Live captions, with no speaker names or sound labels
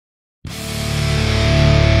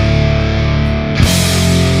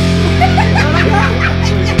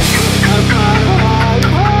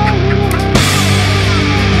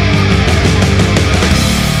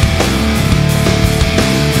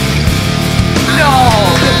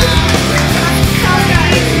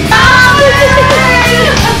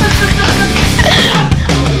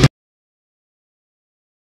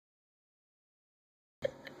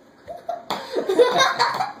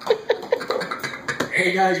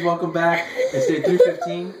guys, welcome back. It's day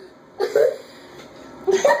 315.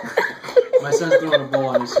 My son's throwing a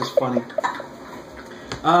ball and it's just funny.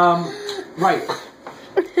 Right.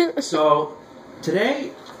 So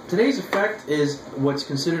today's effect is what's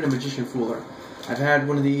considered a magician fooler. I've had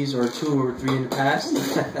one of these or two or three in the past.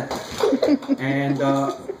 And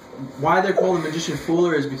why they're called a magician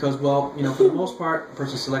fooler is because, well, you know, for the most part, a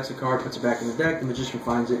person selects a card, puts it back in the deck, the magician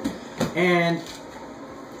finds it. And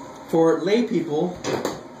for lay people,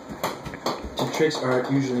 the tricks are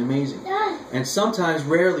usually amazing. And sometimes,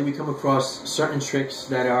 rarely, we come across certain tricks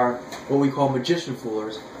that are what we call magician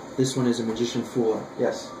foolers. This one is a magician fooler.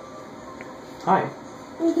 Yes. Hi.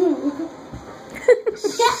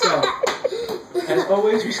 So, as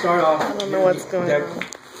always, we start off. I don't know what's going on.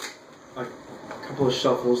 A couple of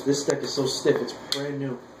shuffles. This deck is so stiff; it's brand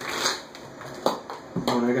new. Oh,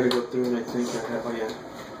 and I gotta go through, and I think I have. Oh yeah,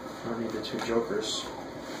 I don't need the two jokers.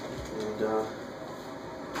 And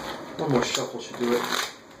one more shuffle should do it.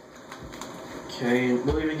 Okay, and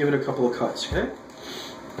we'll even give it a couple of cuts. Okay.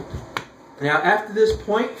 Now, after this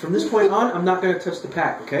point, from this point on, I'm not gonna touch the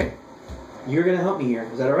pack. Okay. You're gonna help me here.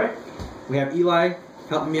 Is that all right? We have Eli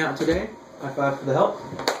helping me out today. High five for the help.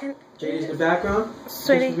 JD's in the background.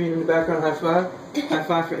 Sweetie. Thanks for being in the background. High five. High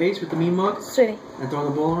five for Ace with the mean mug. Sweetie. And throwing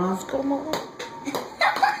the ball around. Scoot them over.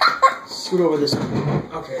 Scoot over this one.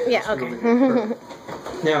 Okay. Yeah, okay.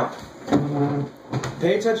 Now,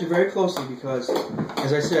 pay attention very closely because,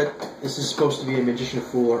 as I said, this is supposed to be a magician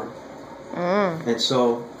fooler. And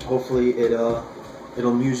so, hopefully, it'll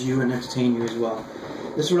amuse you and entertain you as well.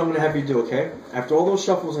 This is what I'm going to have you do, okay? After all those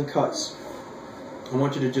shuffles and cuts, I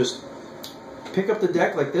want you to just pick up the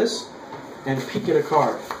deck like this and peek at a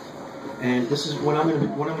card. And this is when I'm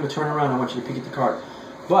going to turn around. I want you to peek at the card.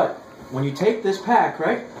 But when you take this pack,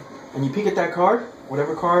 right, and you peek at that card,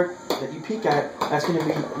 whatever card that you peek at, that's going to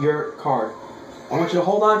be your card. I want you to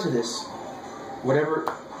hold on to this,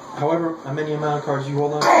 however many amount of cards you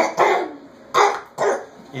hold on to,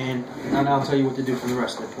 and I'll tell you what to do from the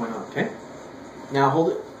rest of that point on. Okay? Now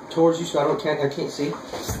hold it towards you so I can't see.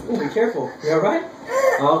 Oh, be careful. You all right?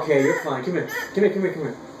 Okay, you're fine. Come here. Come here. Come here. Come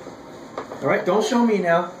here. All right. Don't show me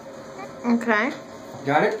now. Okay.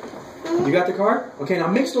 Got it? You got the card? Okay. Now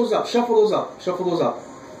mix those up. Shuffle those up. Shuffle those up.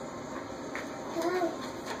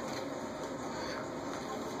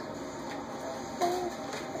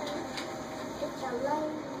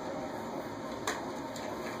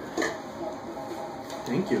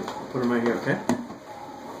 Thank you. I'll put them right here. Okay.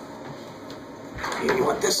 Here, you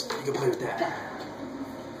want this? You can play with that.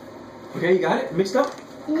 Okay, you got it? Mixed up?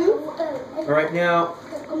 Alright, now,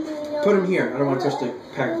 put them here. I don't want to touch the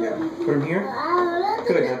pack yet. Put them here.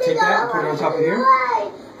 Good, now take that and put it on top of here.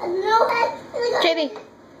 JD.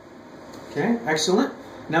 Okay, excellent.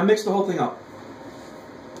 Now mix the whole thing up.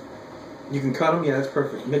 You can cut them. Yeah, that's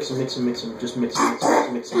perfect. Mix them, mix them, mix them. Just mix them, mix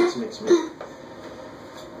them, mix them, mix them, mix them.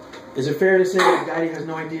 Is it fair to say that Daddy has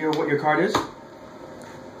no idea what your card is?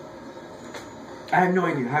 I have no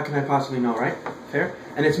idea. How can I possibly know, right? Fair?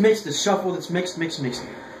 And it's mixed, it's shuffled, it's mixed, mixed, mixed.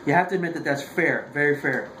 You have to admit that that's fair. Very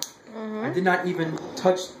fair. I did not even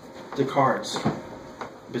touch the cards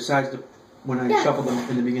besides when I shuffled them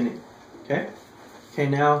in the beginning. Okay? Okay,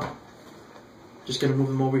 now, just going to move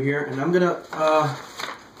them over here. And I'm going to,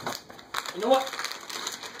 you know what?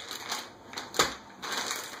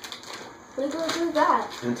 What are you going to do with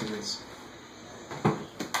that? Sentiments. I'm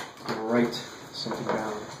going to write something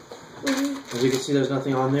down. As you can see, there's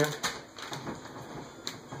nothing on there.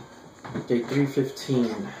 Day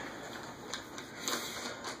 315.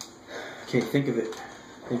 Okay, think of it.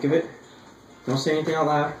 Think of it. Don't say anything out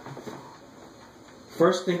loud.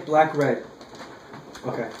 First, think black, red.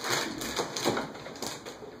 Okay.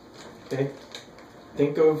 Okay.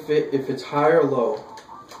 Think of it if it's high or low.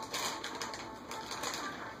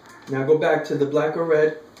 Now go back to the black or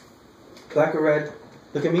red. Black or red.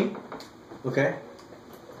 Look at me. Okay.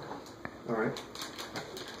 Alright.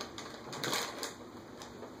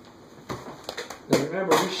 Now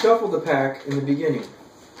remember, we shuffled the pack in the beginning.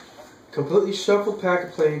 Completely shuffled pack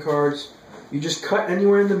of playing cards. You just cut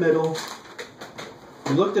anywhere in the middle.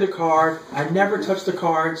 You looked at a card. I never touched the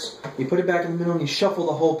cards. You put it back in the middle and you shuffle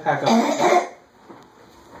the whole pack up.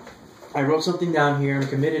 I wrote something down here. I'm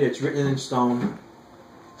committed. It's written in stone.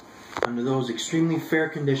 Under those extremely fair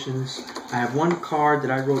conditions, I have one card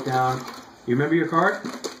that I wrote down. You remember your card?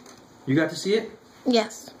 You got to see it?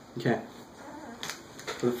 Yes. Okay.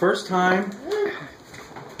 For the first time,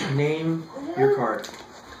 name your card.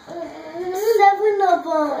 7 of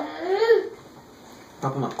them.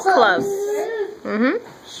 Pop them up. Close.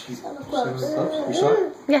 Seven of clubs. You saw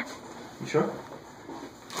it? Yeah. You sure?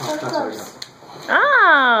 Oh, that's all I got.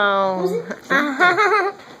 Oh.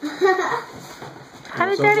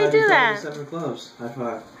 did so Daddy glad do you thought of that? the 7 gloves. High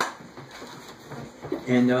five.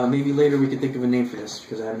 And maybe later we could think of a name for this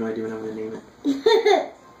because I have no idea what I'm going to name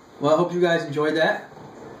it. Well, I hope you guys enjoyed that.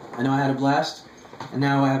 I know I had a blast. And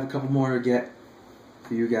now I have a couple more to get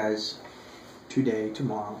for you guys today,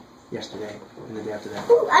 tomorrow, yesterday, and the day after that.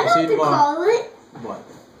 Ooh, I know what to call it. What?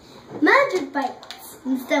 Magic bites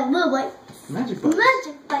instead of little bites. Magic bites.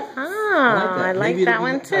 Magic bites. Oh, I like Maybe that it'll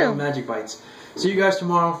be one titled too. Magic bites. See you guys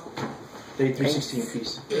tomorrow. Day 316.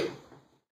 Peace.